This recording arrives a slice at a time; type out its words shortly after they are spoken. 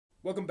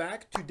Welcome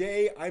back.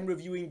 Today I'm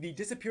reviewing The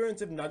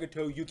Disappearance of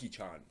Nagato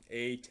Yuki-chan,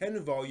 a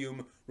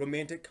 10-volume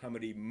romantic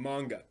comedy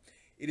manga.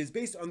 It is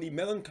based on the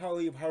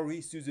Melancholy of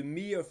Haruhi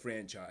Suzumiya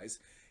franchise,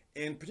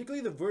 and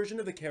particularly the version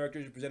of the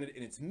characters presented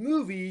in its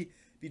movie,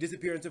 The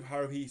Disappearance of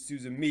Haruhi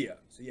Suzumiya.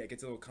 So yeah, it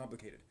gets a little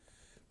complicated.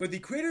 But the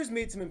creators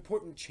made some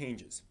important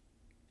changes.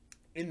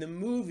 In the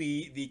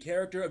movie, the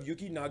character of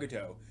Yuki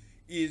Nagato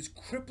is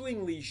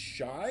cripplingly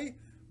shy,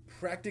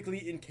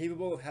 practically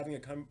incapable of having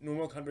a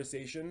normal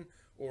conversation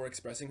or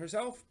expressing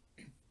herself.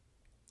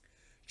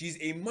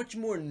 She's a much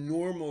more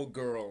normal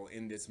girl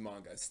in this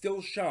manga. Still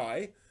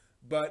shy,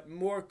 but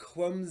more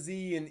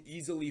clumsy and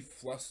easily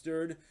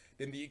flustered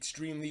than the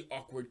extremely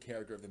awkward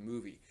character of the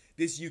movie.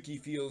 This Yuki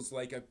feels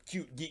like a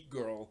cute geek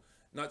girl,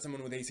 not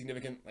someone with a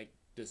significant,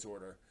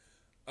 disorder.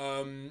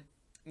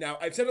 Now,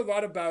 I've said a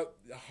lot about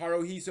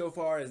Haruhi so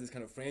far as this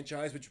kind of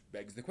franchise, which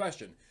begs the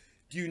question.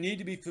 Do you need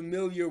to be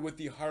familiar with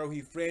the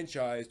Haruhi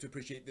franchise to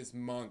appreciate this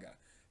manga?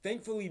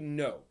 Thankfully,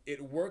 no.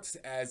 It works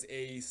as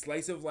a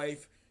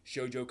slice-of-life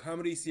shoujo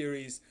comedy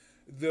series,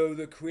 though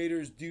the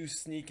creators do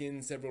sneak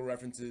in several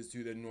references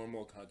to the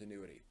normal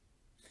continuity.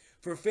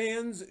 For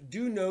fans,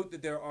 do note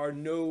that there are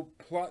no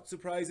plot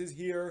surprises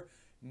here.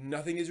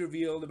 Nothing is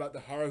revealed about the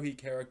Haruhi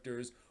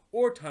characters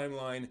or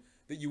timeline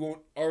that you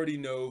won't already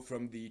know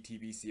from the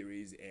TV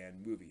series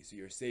and movie, so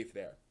you're safe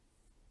there.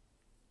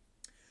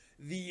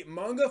 The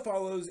manga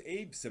follows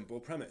a simple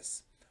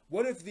premise.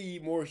 What if the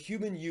more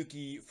human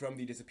Yuki from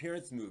the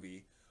Disappearance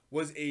movie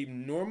was a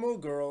normal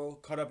girl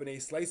caught up in a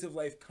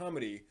slice-of-life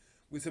comedy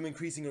with some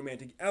increasing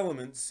romantic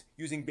elements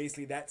using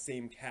basically that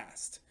same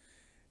cast?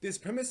 This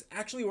premise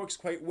actually works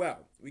quite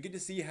well. We get to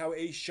see how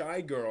a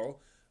shy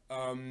girl,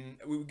 and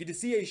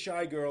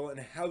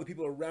how the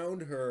people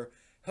around her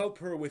help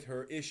her with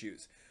her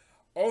issues.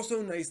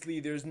 Also nicely,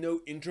 there's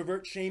no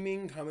introvert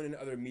shaming common in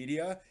other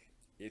media.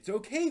 It's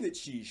okay that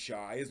she's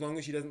shy as long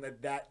as she doesn't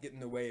let that get in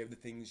the way of the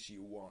things she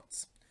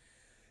wants.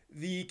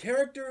 The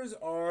characters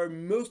are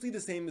mostly the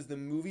same as the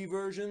movie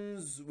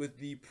versions, with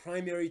the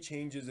primary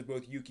changes of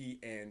both Yuki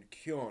and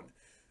Kyon.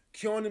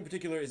 Kyon in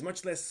particular is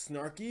much less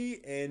snarky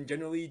and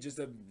generally just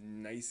a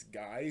nice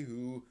guy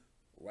who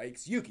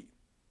likes Yuki,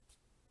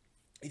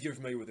 if you're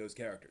familiar with those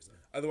characters.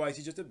 Otherwise,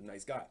 he's just a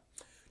nice guy.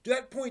 To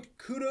that point,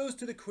 kudos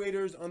to the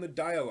creators on the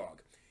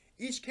dialogue.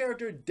 Each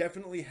character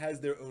definitely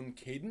has their own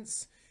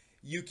cadence.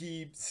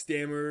 Yuki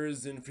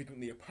stammers and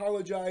frequently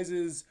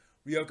apologizes.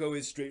 Ryoko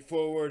is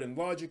straightforward and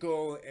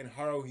logical, and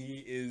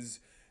Haruhi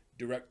is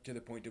direct to the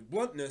point of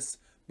bluntness,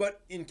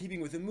 but in keeping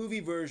with the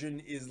movie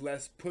version, is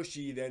less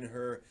pushy than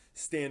her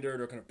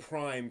standard or kind of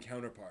prime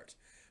counterpart.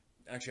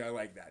 Actually, I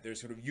like that. There's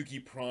sort of Yuki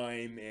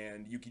Prime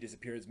and Yuki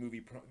Disappearance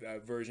movie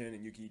version,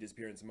 and Yuki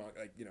Disappearance,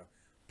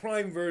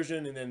 prime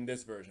version, and then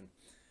this version.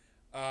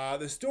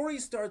 The story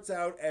starts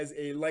out as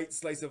a light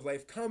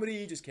slice-of-life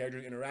comedy, just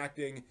characters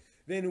interacting,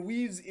 then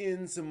weaves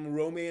in some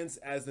romance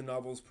as the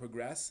novels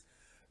progress.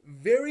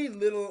 Very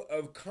little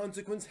of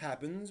consequence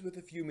happens, with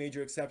a few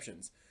major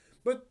exceptions.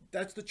 But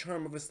that's the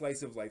charm of a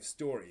slice-of-life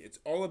story. It's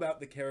all about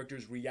the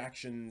characters'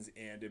 reactions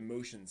and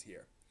emotions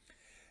here.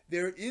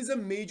 There is a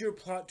major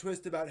plot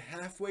twist about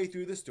halfway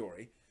through the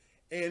story,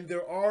 and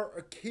there are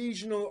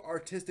occasional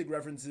artistic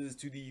references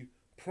to the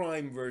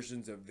prime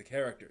versions of the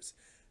characters.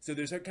 So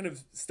there's that kind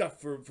of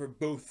stuff for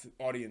both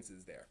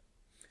audiences there.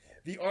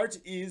 The art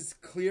is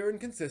clear and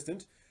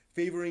consistent,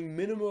 favoring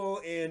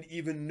minimal and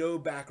even no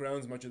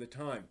backgrounds much of the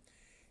time.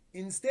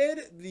 Instead,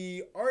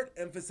 the art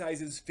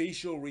emphasizes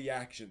facial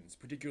reactions,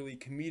 particularly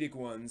comedic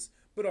ones,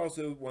 but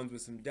also ones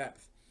with some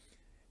depth.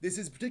 This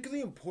is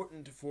particularly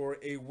important for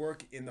a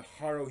work in the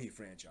Haruhi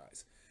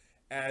franchise,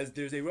 as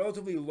there's a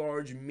relatively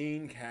large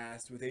main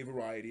cast with a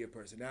variety of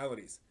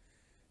personalities.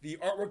 The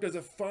artwork does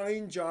a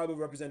fine job of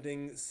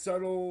representing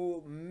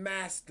subtle,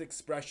 masked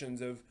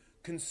expressions of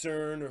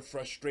concern or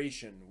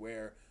frustration,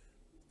 where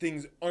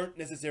things aren't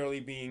necessarily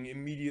being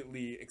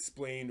immediately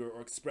explained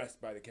or expressed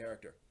by the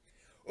character.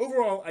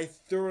 Overall, I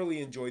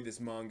thoroughly enjoyed this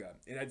manga.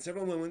 It had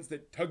several moments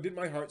that tugged at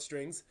my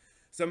heartstrings,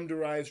 some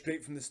derived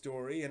straight from the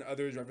story, and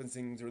others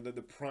referencing sort of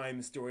the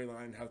prime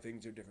storyline, how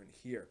things are different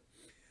here.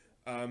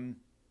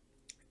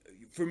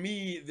 For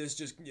me, this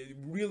just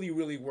really,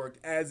 really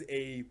worked as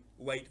a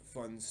light,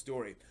 fun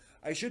story.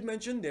 I should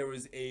mention there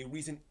was a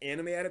recent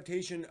anime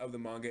adaptation of the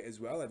manga as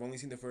well. I've only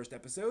seen the first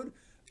episode.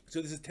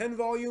 So this is 10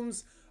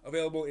 volumes,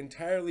 available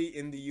entirely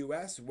in the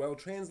US, well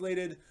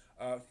translated,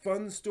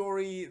 fun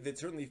story that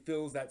certainly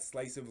fills that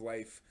slice of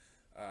life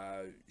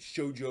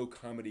shoujo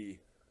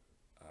comedy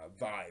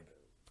vibe,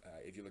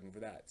 if you're looking for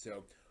that.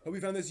 So hope you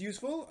found this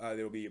useful.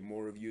 There will be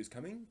more reviews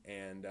coming,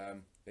 and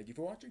thank you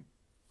for watching.